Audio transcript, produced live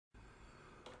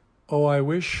Oh, I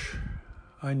wish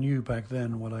I knew back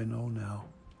then what I know now.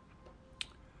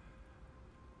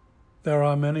 There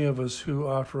are many of us who,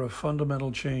 after a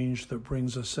fundamental change that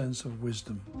brings a sense of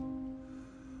wisdom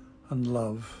and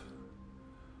love,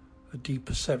 a deep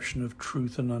perception of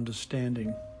truth and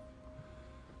understanding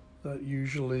that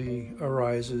usually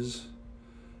arises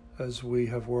as we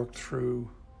have worked through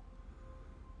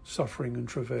suffering and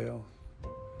travail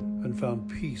and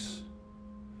found peace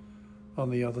on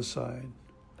the other side.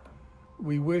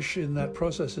 We wish in that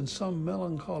process, in some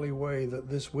melancholy way, that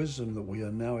this wisdom that we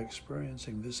are now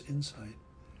experiencing, this insight,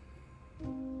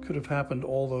 could have happened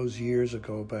all those years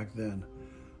ago back then.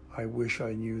 I wish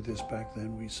I knew this back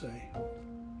then, we say.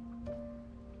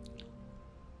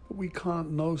 But we can't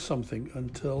know something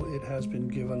until it has been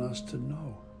given us to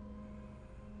know,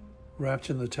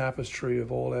 wrapped in the tapestry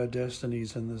of all our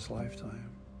destinies in this lifetime.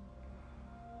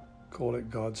 Call it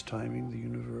God's timing, the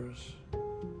universe,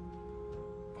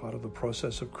 part of the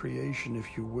process of creation,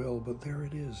 if you will, but there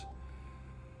it is.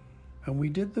 And we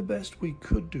did the best we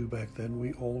could do back then.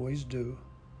 We always do.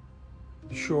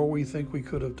 Sure, we think we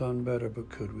could have done better, but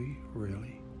could we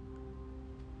really?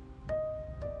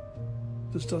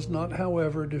 This does not,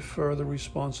 however, defer the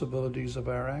responsibilities of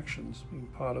our actions, being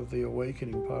part of the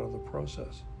awakening, part of the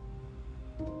process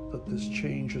that this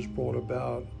change has brought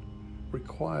about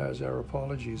requires our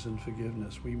apologies and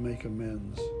forgiveness. We make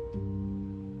amends.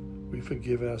 We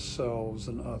forgive ourselves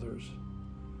and others.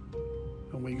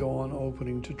 And we go on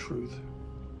opening to truth,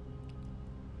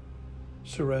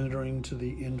 surrendering to the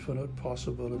infinite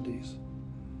possibilities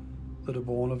that are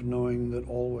born of knowing that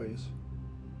always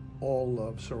all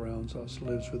love surrounds us,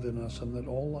 lives within us, and that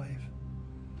all life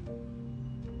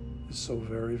is so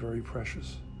very, very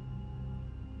precious.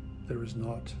 There is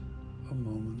not a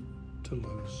moment to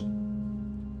lose.